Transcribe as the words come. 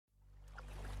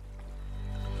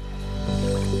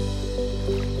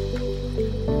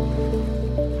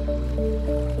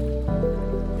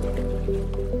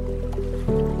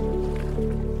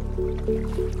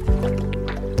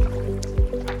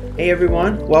Hey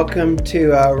everyone, welcome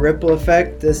to Ripple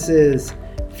Effect. This is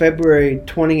February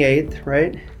 28th,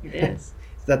 right? It is.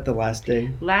 Is that the last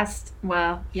day?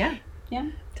 Yeah.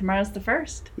 Tomorrow's the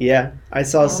 1st. Yeah, I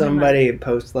saw somebody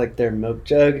post like their milk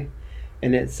jug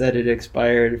and it said it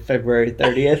expired February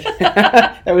 30th.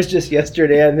 That was just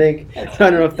yesterday, I think. I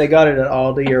don't know if they got it at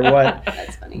Aldi or what.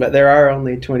 That's funny. But there are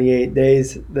only 28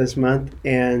 days this month,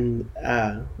 and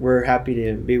we're happy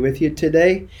to be with you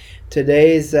today.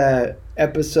 Today's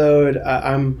episode,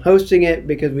 I'm hosting it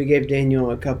because we gave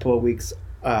Daniel a couple of weeks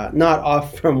not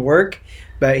off from work,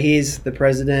 but he's the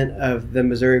president of the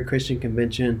Missouri Christian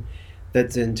Convention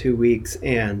that's in 2 weeks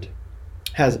and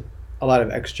has a lot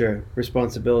of extra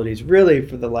responsibilities really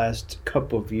for the last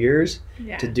couple of years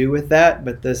to do with that,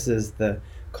 but this is the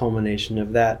culmination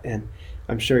of that, and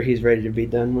I'm sure he's ready to be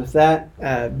done with that.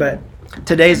 But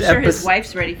today's episode, his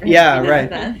wife's ready for him. Yeah, to be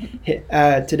done with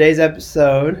that. Today's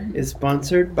episode is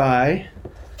sponsored by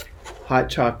hot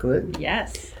chocolate.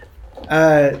 Yes.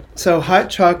 So hot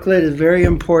chocolate is very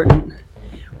important.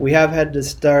 We have had to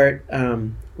start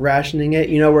rationing it.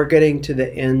 You know, we're getting to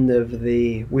the end of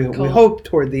we hope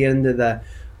toward the end of the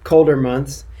colder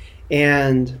months,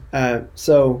 and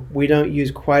so we don't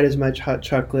use quite as much hot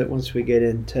chocolate once we get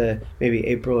into maybe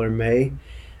April or May.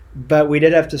 But we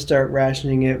did have to start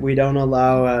rationing it. We don't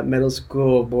allow middle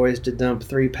school boys to dump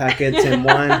 3 packets in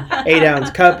one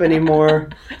 8-ounce cup anymore.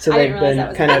 So they've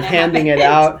been kind of handing it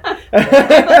out.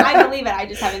 I believe it. I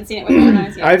just haven't seen it when I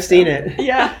was young. I've seen it.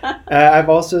 Yeah. I've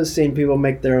also seen people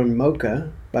make their own mocha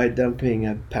by dumping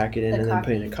a packet in and then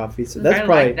putting in coffee. So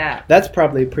that's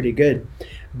probably pretty good.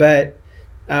 But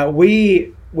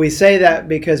we say that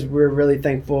because we're really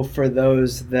thankful for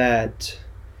those that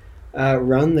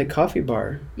run the coffee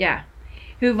bar. Yeah.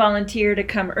 Who volunteer to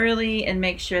come early and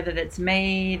make sure that it's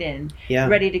made and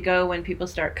ready to go when people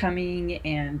start coming,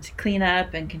 and clean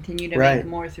up and continue to make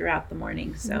more throughout the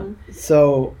morning.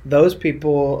 So those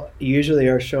people usually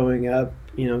are showing up,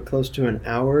 close to an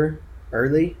hour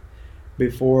early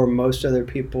before most other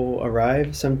people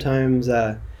arrive. Sometimes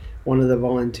one of the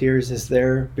volunteers is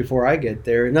there before I get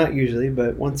there. Not usually,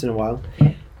 but once in a while.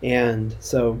 And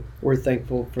so we're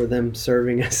thankful for them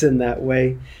serving us in that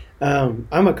way. I'm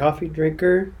a coffee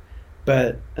drinker,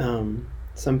 but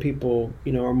some people,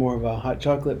 are more of a hot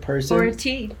chocolate person. Or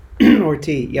tea. Or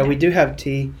tea. Yeah, we do have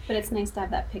tea. But it's nice to have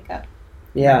that pickup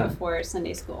before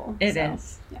Sunday school. It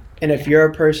is. Yeah. And if you're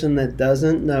a person that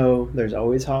doesn't know, there's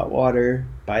always hot water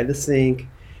by the sink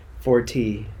for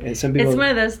tea. And some people, it's one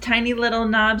of those tiny little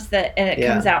knobs and it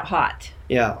comes out hot.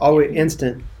 Yeah, always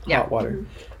instant hot water. Mm-hmm.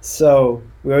 So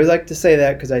we always like to say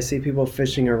that because I see people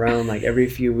fishing around like every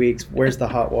few weeks. Where's the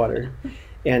hot water?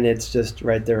 And it's just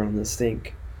right there on the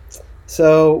sink.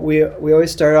 So we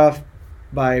always start off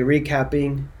by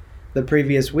recapping the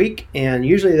previous week, and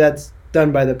usually that's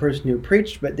done by the person who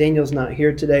preached, but Daniel's not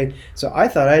here today. So I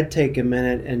thought I'd take a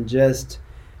minute and just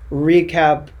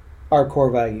recap our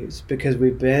core values, because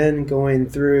we've been going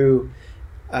through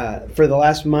for the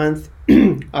last month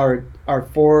our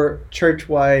 4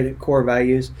 church-wide core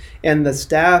values, and the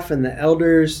staff and the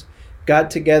elders got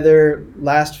together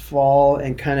last fall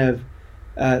and kind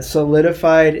of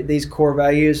solidified these core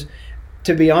values.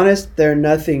 To be honest, they're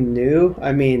nothing new.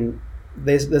 I mean,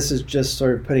 this is just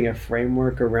sort of putting a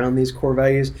framework around these core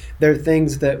values. They're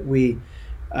things that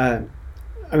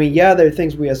they're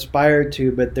things we aspire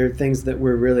to, but they're things that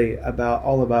we're really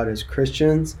all about as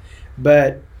Christians.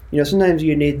 But sometimes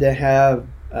you need to have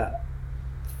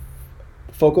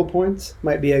focal points,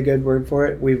 might be a good word for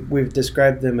it. We've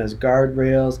described them as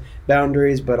guardrails,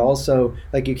 boundaries, but also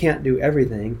like you can't do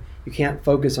everything. You can't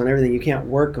focus on everything. You can't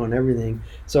work on everything.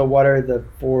 So what are the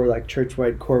 4 like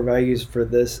church-wide core values for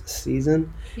this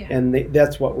season? Yeah. And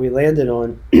that's what we landed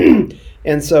on.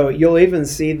 And so you'll even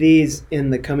see these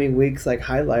in the coming weeks like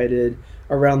highlighted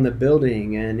around the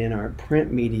building and in our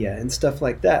print media and stuff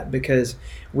like that, because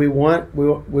we want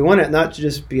it not to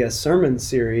just be a sermon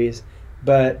series,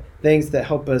 but things that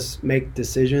help us make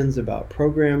decisions about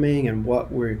programming and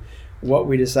what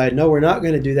we decide. No, we're not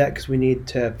going to do that because we need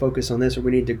to focus on this, or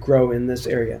we need to grow in this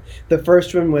area. The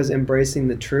first one was embracing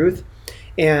the truth,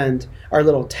 and our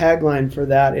little tagline for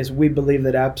that is we believe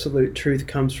that absolute truth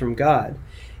comes from God.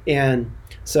 And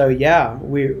so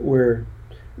we're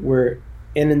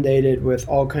inundated with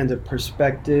all kinds of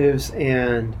perspectives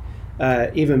and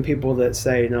even people that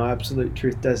say no, absolute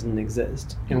truth doesn't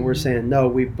exist, and we're saying no,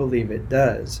 we believe it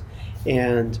does,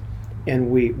 and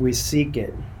we seek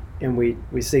it, and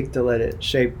we seek to let it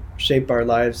shape our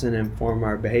lives and inform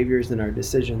our behaviors and our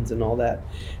decisions and all that.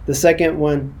 The second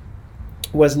one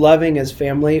was loving as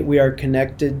family. We are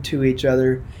connected to each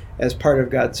other as part of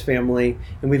God's family,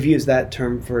 and we've used that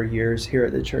term for years here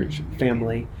at the church,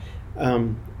 family.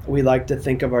 We like to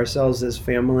think of ourselves as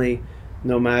family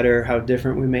no matter how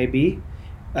different we may be,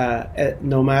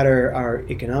 no matter our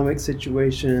economic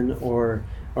situation or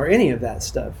any of that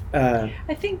stuff.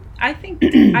 I think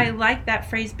I like that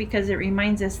phrase because it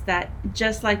reminds us that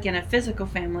just like in a physical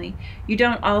family, you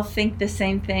don't all think the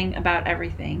same thing about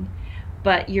everything,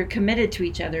 but you're committed to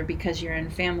each other because you're in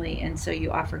family, and so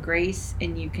you offer grace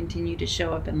and you continue to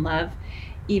show up in love,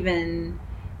 even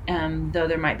though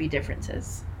there might be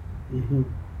differences. Mm-hmm.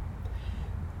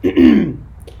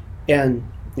 And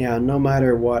no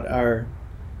matter what our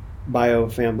bio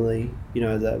family,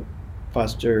 the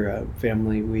foster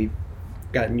family, we've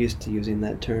gotten used to using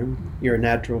that term. Your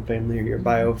natural family or your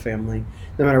bio family,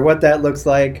 no matter what that looks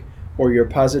like, or your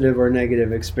positive or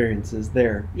negative experiences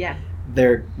there. Yeah.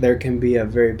 There can be a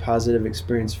very positive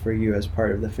experience for you as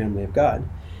part of the family of God.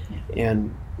 Yeah.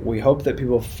 And we hope that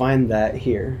people find that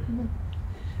here.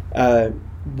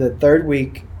 The third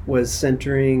week was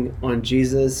centering on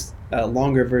Jesus. A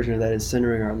longer version of that is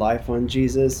centering our life on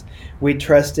Jesus. We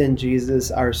trust in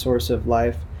Jesus, our source of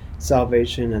life,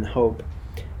 salvation, and hope.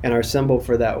 And our symbol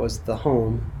for that was the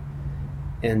home.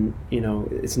 And,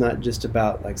 it's not just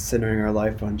about like centering our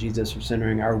life on Jesus or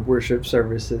centering our worship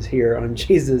services here on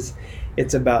Jesus.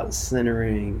 It's about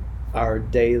centering our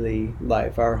daily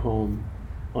life, our home,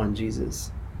 on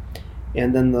Jesus.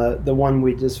 And then the one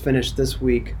we just finished this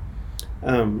week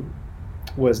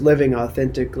was living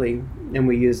authentically, and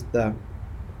we used the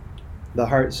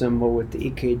heart symbol with the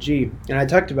EKG. And I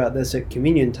talked about this at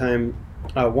communion time,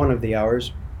 one of the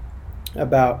hours,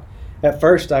 about at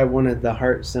first I wanted the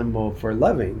heart symbol for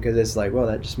loving, because it's like, well,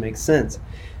 that just makes sense.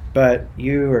 But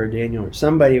you or Daniel or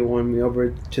somebody won me over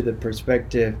to the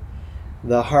perspective,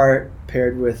 the heart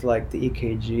paired with like the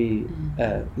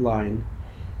EKG line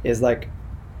is like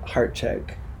heart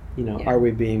check. Are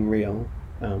we being real?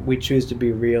 We choose to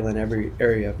be real in every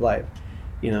area of life.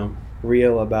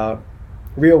 Real with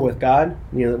God,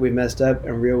 that we messed up,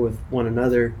 and real with one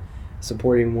another,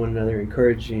 supporting one another,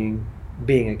 encouraging,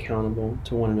 being accountable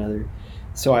to one another.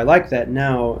 So I like that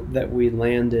now that we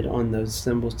landed on those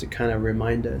symbols to kind of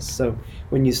remind us. So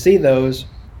when you see those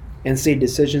and see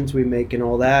decisions we make and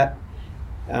all that,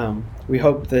 we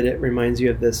hope that it reminds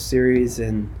you of this series,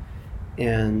 and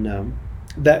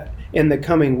that in the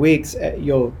coming weeks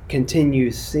you'll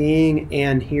continue seeing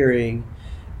and hearing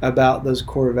about those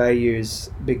core values,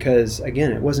 because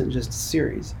again, it wasn't just a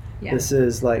series. Yeah. This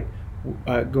is like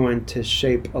going to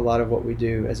shape a lot of what we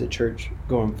do as a church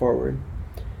going forward.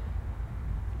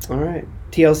 All right,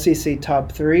 TLCC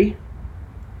top 3.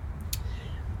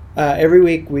 Every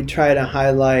week we try to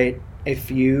highlight a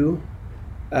few,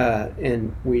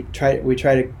 and we try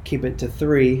to keep it to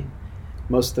 3.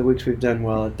 Most of the weeks we've done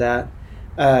well at that.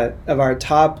 Of our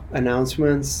top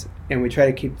announcements, and we try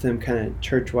to keep them kind of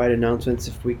church-wide announcements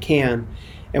if we can.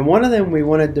 And one of them we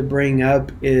wanted to bring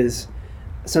up is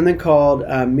something called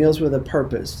Meals with a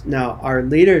Purpose. Now, our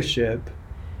leadership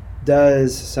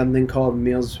does something called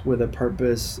Meals with a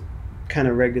Purpose kind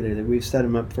of regularly. We've set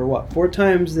them up for 4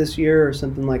 times this year or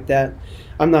something like that.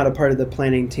 I'm not a part of the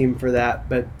planning team for that,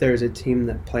 but there's a team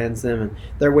that plans them, and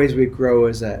there are ways we grow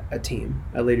as a team,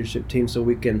 a leadership team, so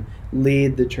we can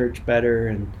lead the church better.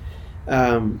 And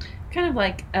kind of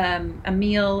like a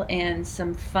meal and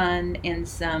some fun and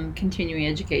some continuing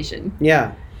education.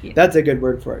 Yeah, that's a good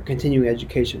word for it, continuing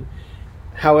education.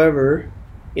 However,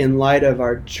 in light of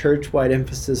our church-wide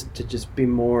emphasis to just be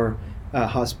more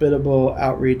hospitable,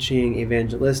 outreaching,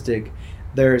 evangelistic,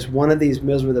 there's one of these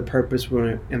Meals with a Purpose we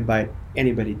want to invite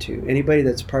anybody to. Anybody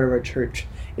that's part of our church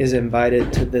is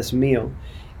invited to this meal.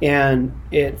 And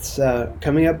it's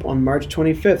coming up on March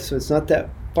 25th, so it's not that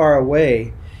far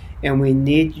away. And we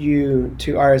need you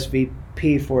to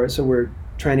RSVP for it, so we're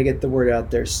trying to get the word out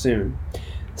there soon.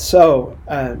 So,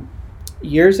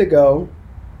 years ago,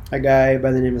 a guy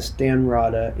by the name of Stan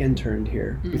Rada interned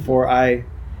here. Mm-hmm. Before I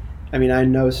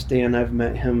know Stan, I've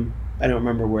met him, I don't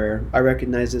remember where. I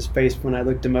recognized his face when I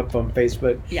looked him up on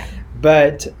Facebook. Yeah.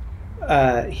 But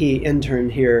he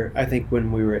interned here, I think,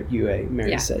 when we were at UA,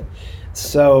 Mary said.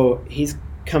 So he's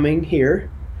coming here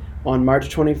on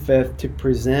March 25th to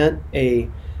present a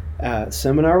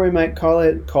seminar, we might call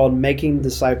it, called Making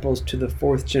Disciples to the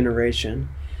Fourth Generation.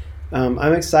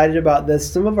 I'm excited about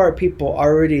this. Some of our people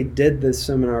already did this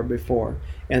seminar before,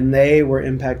 and they were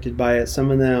impacted by it.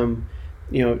 Some of them,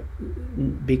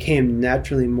 became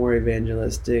naturally more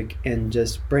evangelistic and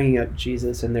just bringing up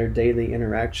Jesus in their daily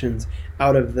interactions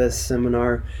out of this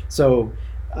seminar. So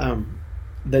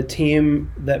the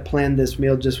team that planned this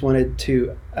meal just wanted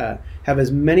to have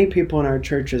as many people in our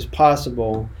church as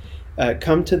possible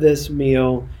come to this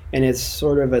meal, and it's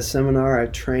sort of a seminar, a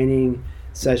training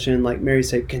session, like Mary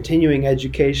said, continuing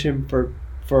education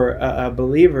for a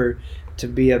believer to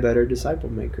be a better disciple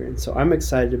maker. And so I'm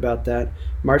excited about that.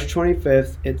 March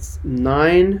 25th, it's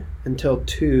 9 until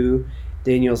 2,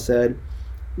 Daniel said.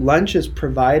 Lunch is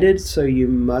provided, so you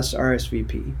must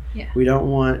RSVP.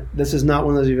 Yeah. This is not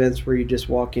one of those events where you just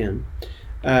walk in.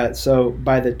 So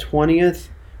by the 20th,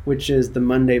 which is the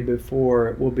Monday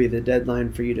before, will be the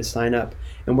deadline for you to sign up.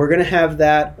 And we're going to have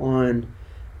that on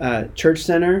Church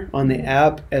Center, on the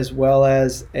app, as well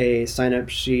as a sign-up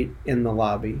sheet in the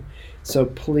lobby. So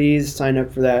please sign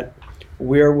up for that.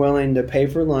 We're willing to pay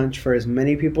for lunch for as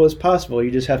many people as possible. You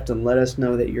just have to let us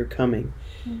know that you're coming.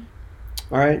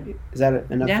 Mm-hmm. All right. Is that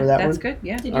enough for that one? Yeah, that's good.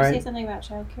 Yeah. Did you say something about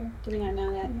childcare? Did we not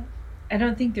know that yet? I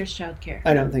don't think there's childcare.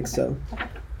 I don't think so.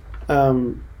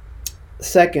 Okay.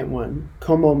 Second one,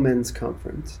 Como Men's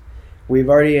Conference. We've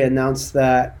already announced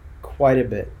that quite a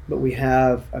bit, but we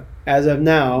have, as of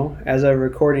now, as of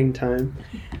recording time,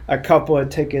 a couple of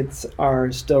tickets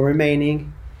are still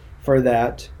remaining for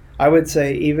that. I would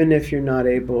say even if you're not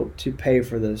able to pay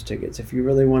for those tickets, if you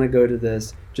really want to go to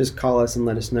this, just call us and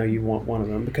let us know you want one of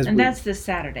them. And that's this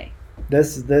Saturday.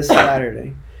 This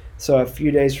Saturday. So a few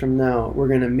days from now, we're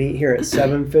going to meet here at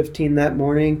 7:15 that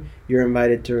morning. You're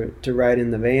invited to ride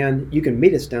in the van. You can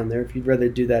meet us down there if you'd rather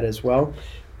do that as well.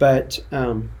 But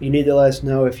you need to let us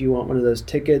know if you want one of those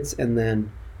tickets. And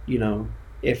then,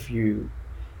 if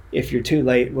you're too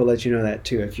late, we'll let you know that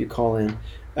too if you call in.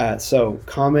 So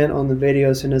comment on the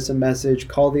video, send us a message,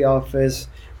 call the office,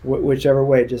 whichever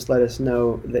way, just let us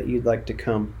know that you'd like to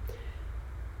come.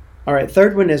 All right,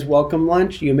 third one is Welcome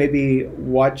Lunch. You may be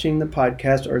watching the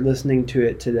podcast or listening to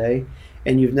it today,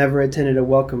 and you've never attended a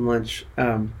Welcome Lunch.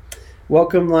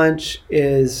 Welcome Lunch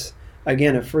is,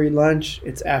 again, a free lunch.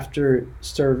 It's after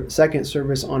second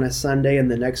service on a Sunday, and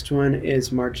the next one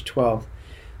is March 12th.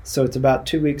 So it's about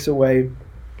 2 weeks away.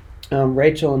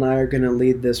 Rachel and I are going to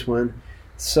lead this one.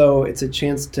 So it's a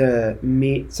chance to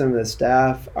meet some of the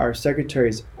staff. Our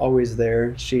secretary's always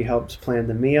there. She helps plan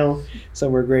the meal. So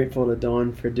we're grateful to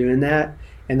Dawn for doing that.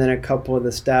 And then a couple of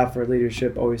the staff or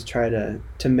leadership always try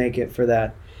to make it for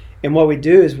that. And what we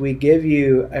do is we give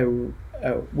you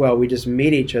we just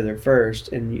meet each other first,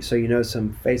 and so you know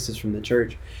some faces from the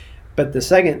church. But the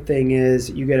second thing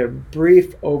is you get a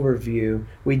brief overview.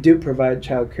 We do provide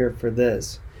childcare for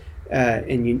this.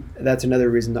 That's another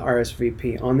reason to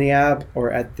RSVP on the app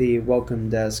or at the welcome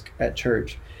desk at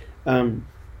church.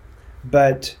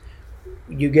 But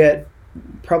you get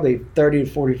probably 30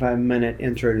 to 45 minute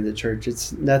intro to the church.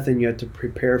 It's nothing you have to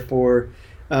prepare for.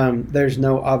 There's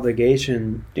no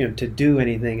obligation, to do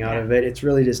anything out of it. It's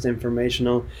really just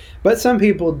informational. But some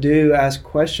people do ask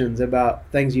questions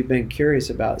about things you've been curious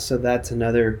about. So that's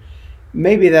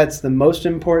maybe that's the most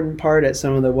important part at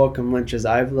some of the welcome lunches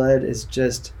I've led, is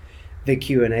just the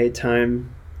Q&A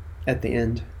time at the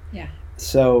end. Yeah.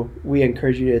 So we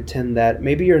encourage you to attend that.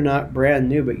 Maybe you're not brand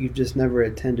new, but you've just never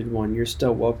attended one. You're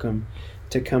still welcome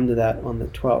to come to that on the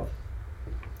 12th.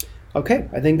 Okay,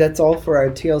 I think that's all for our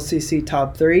TLCC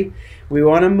top 3. We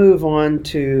want to move on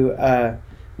to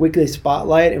Weekly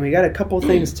Spotlight, and we got a couple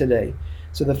things today.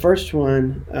 So the first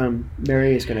one,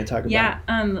 Mary is going to talk about. Yeah,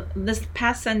 this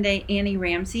past Sunday, Annie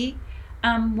Ramsey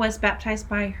was baptized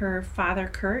by her father,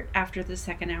 Kurt, after the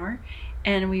second hour.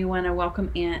 And we want to welcome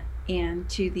Ann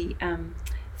to the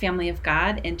family of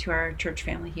God and to our church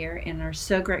family here, and are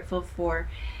so grateful for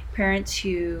parents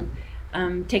who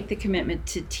take the commitment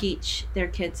to teach their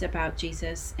kids about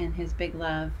Jesus and his big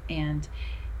love, and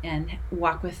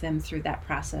walk with them through that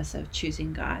process of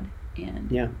choosing God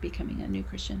and becoming a new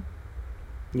Christian.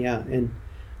 Yeah, and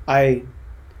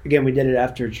we did it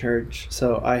after church,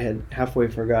 so I had halfway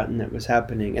forgotten it was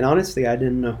happening. And honestly, I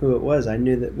didn't know who it was. I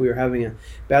knew that we were having a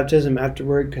baptism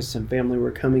afterward because some family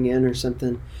were coming in or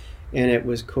something, and it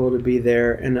was cool to be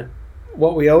there. And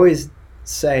what we always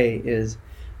say is,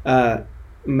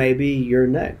 maybe you're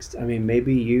next. I mean,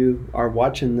 maybe you are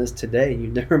watching this today and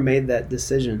you've never made that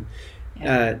decision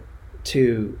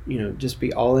to, just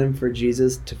be all in for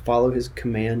Jesus, to follow his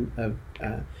command of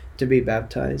to be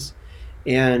baptized.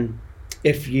 And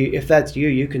if that's you,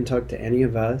 you can talk to any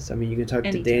of us. I mean, you can talk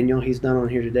to Daniel. He's not on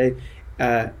here today.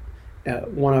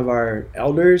 One of our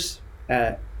elders.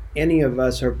 Any of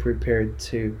us are prepared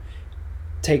to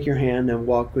take your hand and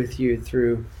walk with you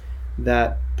through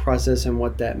that process and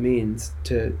what that means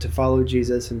to follow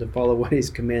Jesus and to follow what he's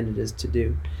commanded us to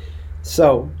do.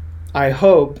 So I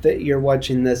hope that you're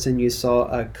watching this and you saw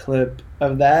a clip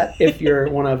of that. If you're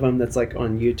one of them that's like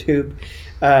on YouTube,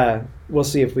 we'll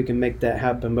see if we can make that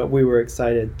happen. But we were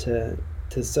excited to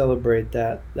celebrate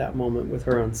that moment with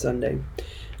her on Sunday.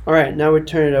 All right, now we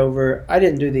turn it over. I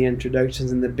didn't do the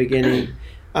introductions in the beginning.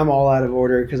 I'm all out of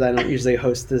order because I don't usually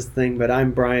host this thing, but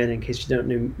I'm Brian, in case you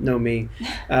don't know me,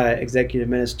 executive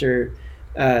minister.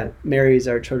 Mary is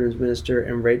our children's minister,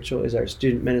 and Rachel is our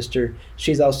student minister.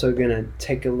 She's also going to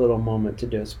take a little moment to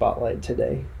do a spotlight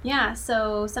today. Yeah,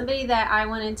 so somebody that I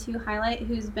wanted to highlight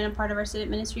who's been a part of our student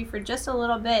ministry for just a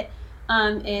little bit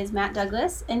is Matt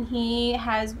Douglas, and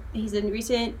he's a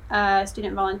recent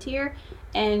student volunteer.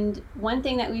 And one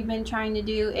thing that we've been trying to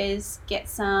do is get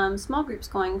some small groups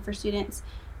going for students.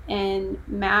 And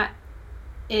Matt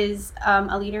is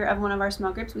a leader of one of our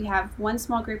small groups. We have one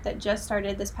small group that just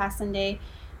started this past Sunday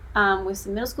with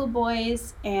some middle school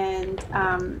boys. And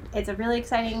it's a really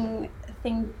exciting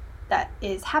thing that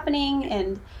is happening.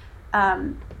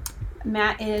 And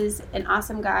Matt is an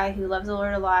awesome guy who loves the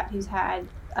Lord a lot, who's had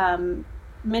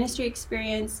ministry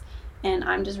experience. And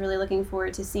I'm just really looking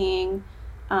forward to seeing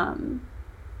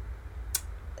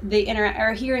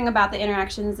hearing about the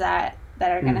interactions that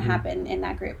are going to happen in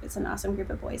that group. It's an awesome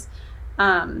group of boys.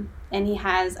 And he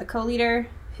has a co-leader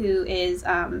who is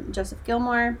Joseph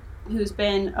Gilmore, who's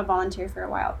been a volunteer for a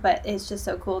while. But it's just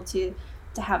so cool to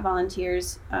have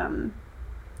volunteers who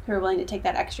are willing to take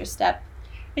that extra step.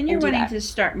 And you're wanting to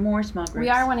start more small groups. We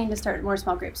are wanting to start more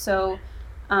small groups. So,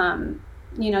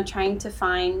 trying to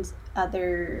find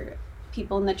other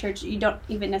people in the church. You don't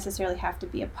even necessarily have to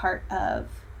be a part of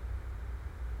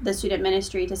the student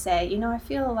ministry to say, I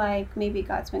feel like maybe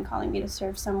God's been calling me to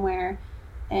serve somewhere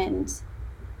and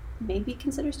maybe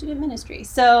consider student ministry.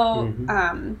 So,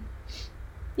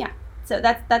 so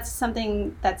that's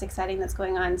something that's exciting that's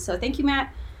going on. So thank you,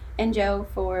 Matt and Joe,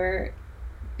 for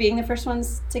being the first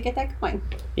ones to get that going.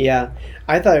 Yeah,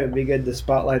 I thought it would be good to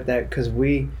spotlight that because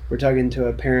we were talking to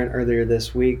a parent earlier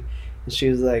this week, and she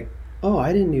was like, oh,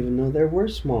 I didn't even know there were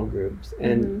small groups.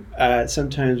 And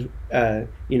sometimes,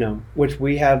 which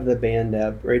we have the band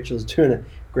app. Rachel's doing a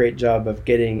great job of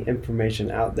getting information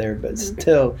out there, but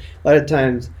still, a lot of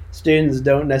times students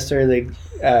don't necessarily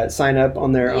sign up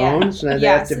on their own, so they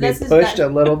have to be pushed a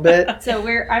little bit. So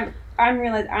I'm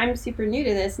realizing I'm super new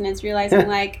to this, and it's realizing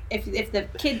like if the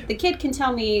kid can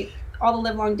tell me all the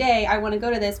live long day, I want to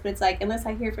go to this, but it's like unless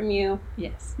I hear from you,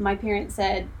 my parents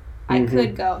said I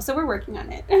could go, so we're working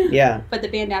on it. Yeah. But the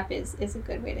band app is a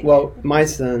good way to Well, my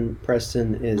son,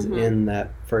 Preston, is in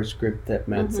that first group that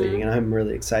Matt's leading, and I'm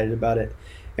really excited about it.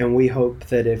 And we hope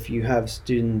that if you have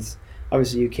students,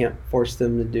 obviously you can't force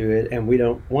them to do it, and we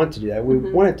don't want to do that. We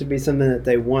want it to be something that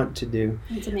they want to do.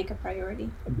 And to make a priority.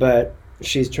 But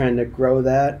she's trying to grow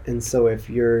that, and so if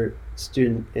your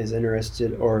student is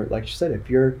interested, or like you said, if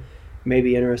you're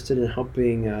maybe interested in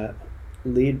helping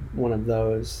lead one of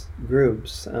those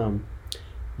groups,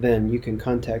 then you can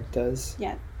contact us.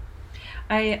 Yeah.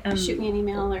 Shoot me an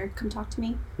email or come talk to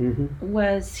me.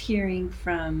 Was hearing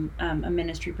from a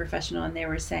ministry professional, and they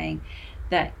were saying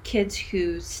that kids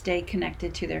who stay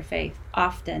connected to their faith,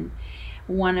 often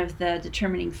one of the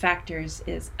determining factors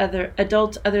is other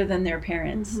adults other than their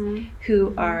parents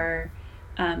who are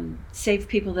safe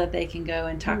people that they can go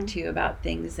and talk to about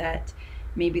things that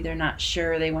maybe they're not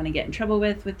sure they want to get in trouble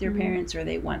with their parents, or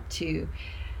they want to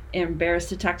embarrassed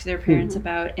to talk to their parents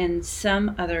about, and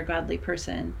some other godly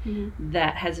person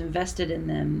that has invested in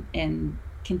them and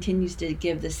continues to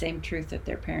give the same truth that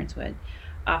their parents would,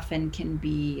 often can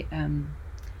be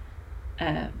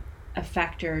a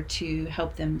factor to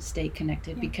help them stay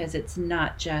connected, because it's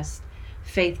not just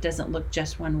faith doesn't look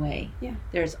just one way.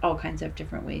 There's all kinds of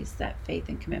different ways that faith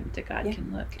and commitment to God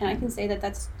can look. And I can say that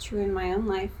that's true in my own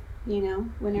life.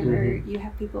 Whenever you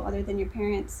have people other than your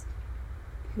parents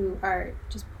who are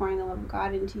just pouring the love of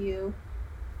God into you,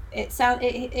 it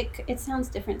sounds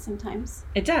different sometimes.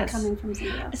 It does. Coming from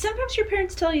somebody else. Sometimes your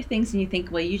parents tell you things and you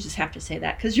think, well, you just have to say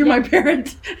that because you're my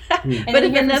parent. But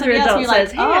if another adult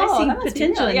says, hey, I see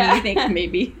potential in you, you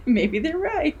think maybe they're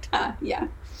right.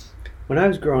 When I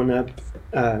was growing up,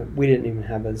 we didn't even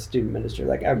have a student minister.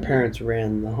 Like our parents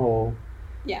ran the whole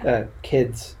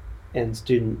kids and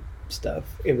student stuff.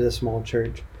 It was a small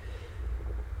church.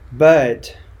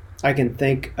 But I can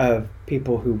think of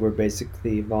people who were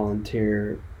basically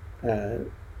volunteer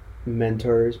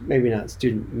mentors, maybe not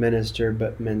student minister,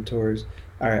 but mentors.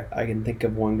 I can think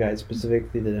of one guy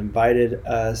specifically that invited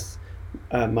us,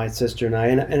 my sister and I,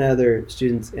 and other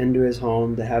students into his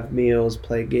home to have meals,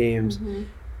 play games.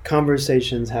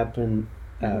 Conversations happen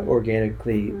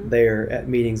organically there at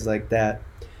meetings like that.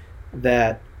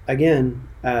 That, again,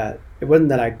 it wasn't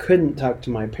that I couldn't talk to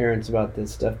my parents about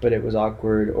this stuff, but it was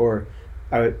awkward, or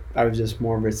I was just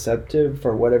more receptive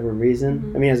for whatever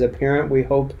reason. I mean, as a parent, we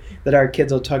hope that our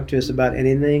kids will talk to us about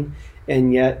anything,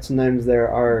 and yet sometimes there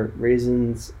are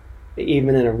reasons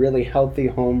even in a really healthy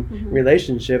home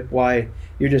relationship, why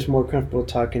you're just more comfortable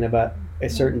talking about a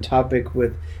certain topic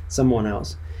with someone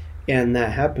else. And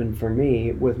that happened for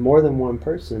me with more than one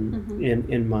person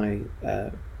in my,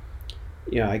 I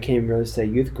can't even really say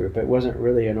youth group. It wasn't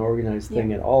really an organized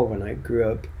thing at all when I grew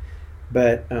up.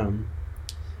 But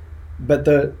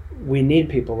we need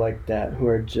people like that who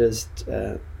are just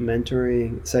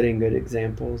mentoring, setting good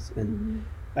examples. And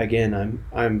again,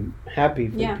 I'm happy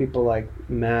for people like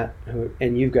Matt,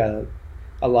 and you've got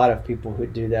a lot of people who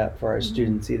do that for our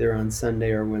students, either on Sunday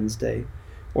or Wednesday,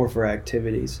 or for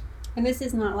activities. And this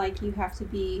is not like you have to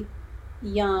be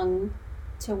young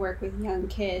to work with young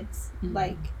kids.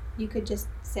 Like, you could just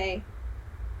say,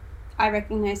 I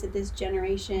recognize that this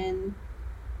generation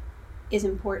is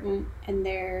important, and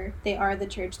they are the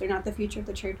church. They're not the future of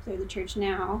the church. They're the church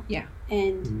now. Yeah.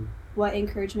 And what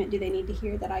encouragement do they need to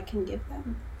hear that I can give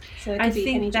them? So it could I be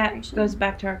think any that generation. goes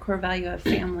back to our core value of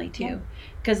family too,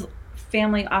 because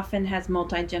family often has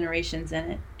multi-generations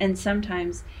in it, and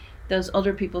sometimes those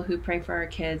older people who pray for our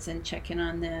kids and check in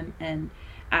on them and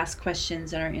ask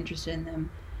questions and are interested in them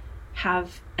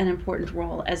have an important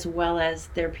role, as well as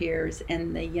their peers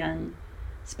and the young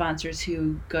sponsors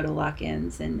who go to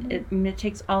lock-ins. And it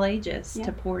takes all ages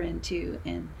to pour into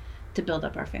and to build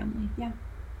up our family. Yeah.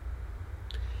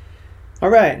 All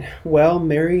right. Well,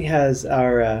 Mary has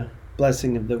our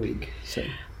blessing of the week. So,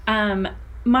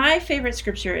 my favorite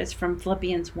scripture is from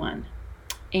Philippians 1.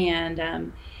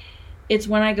 And it's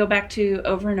one I go back to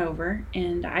over and over,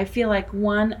 and I feel like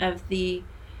one of the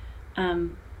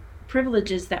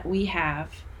privileges that we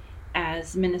have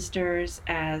as ministers,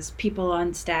 as people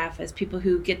on staff, as people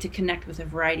who get to connect with a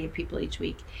variety of people each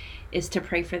week, is to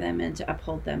pray for them and to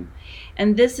uphold them.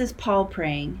 And this is Paul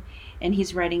praying, and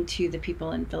he's writing to the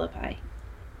people in Philippi.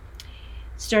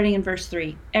 Starting in verse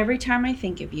 3, every time I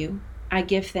think of you, I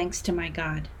give thanks to my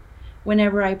God.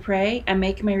 Whenever I pray, I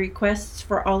make my requests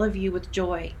for all of you with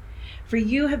joy. For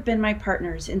you have been my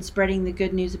partners in spreading the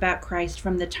good news about Christ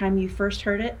from the time you first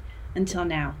heard it until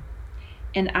now.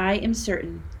 And I am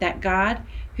certain that God,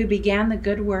 who began the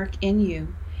good work in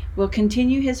you, will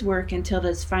continue his work until it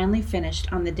is finally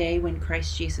finished on the day when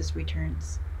Christ Jesus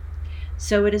returns.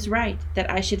 So it is right that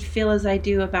I should feel as I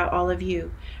do about all of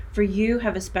you, for you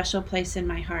have a special place in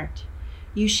my heart.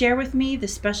 You share with me the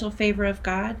special favor of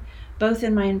God, both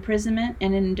in my imprisonment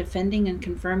and in defending and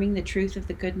confirming the truth of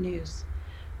the good news.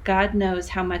 God knows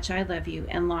how much I love you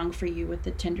and long for you with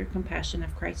the tender compassion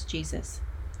of Christ Jesus.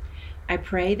 I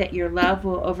pray that your love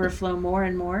will overflow more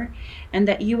and more, and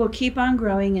that you will keep on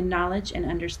growing in knowledge and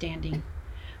understanding.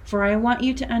 For I want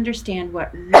you to understand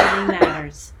what really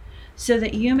matters, so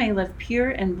that you may live pure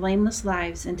and blameless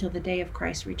lives until the day of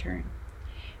Christ's return.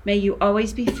 May you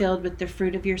always be filled with the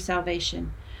fruit of your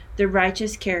salvation, the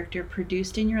righteous character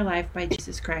produced in your life by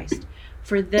Jesus Christ,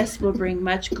 for this will bring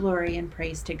much glory and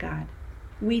praise to God.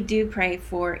 We do pray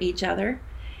for each other,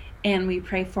 and we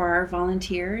pray for our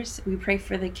volunteers. We pray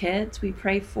for the kids. We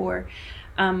pray for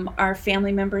our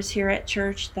family members here at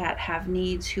church that have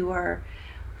needs, who are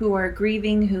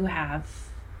grieving, who have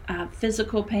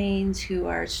physical pains, who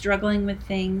are struggling with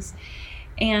things.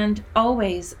 And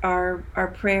always our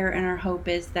prayer and our hope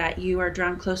is that you are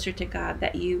drawn closer to God,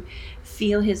 that you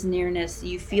feel his nearness,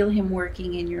 you feel him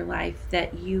working in your life,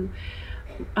 that you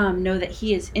know that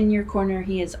he is in your corner,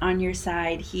 he is on your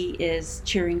side, he is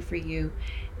cheering for you,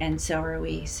 and so are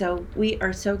we. So we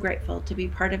are so grateful to be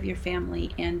part of your family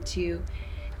and to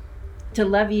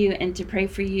love you and to pray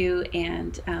for you,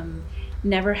 and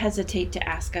never hesitate to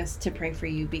ask us to pray for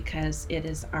you, because it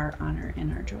is our honor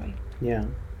and our joy. Yeah.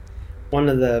 One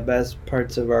of the best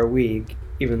parts of our week,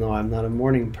 even though I'm not a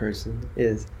morning person,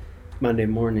 is Monday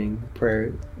morning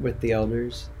prayer with the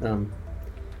elders.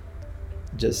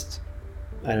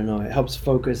 I don't know, it helps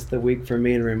focus the week for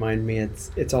me and remind me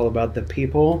it's all about the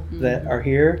people that are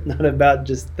here, not about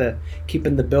just the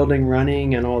keeping the building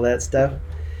running and all that stuff.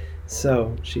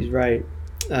 So she's right.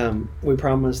 We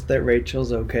promised that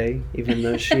Rachel's okay, even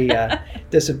though she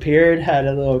disappeared, had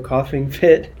a little coughing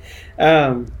fit.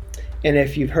 And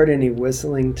if you've heard any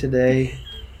whistling today,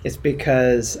 it's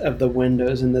because of the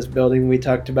windows in this building we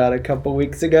talked about a couple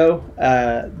weeks ago.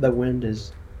 The wind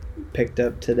is picked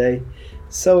up today.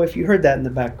 So if you heard that in the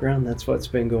background, that's what's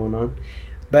been going on.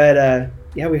 But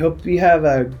we hope you have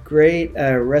a great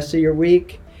rest of your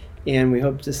week, and we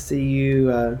hope to see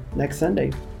you next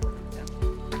Sunday.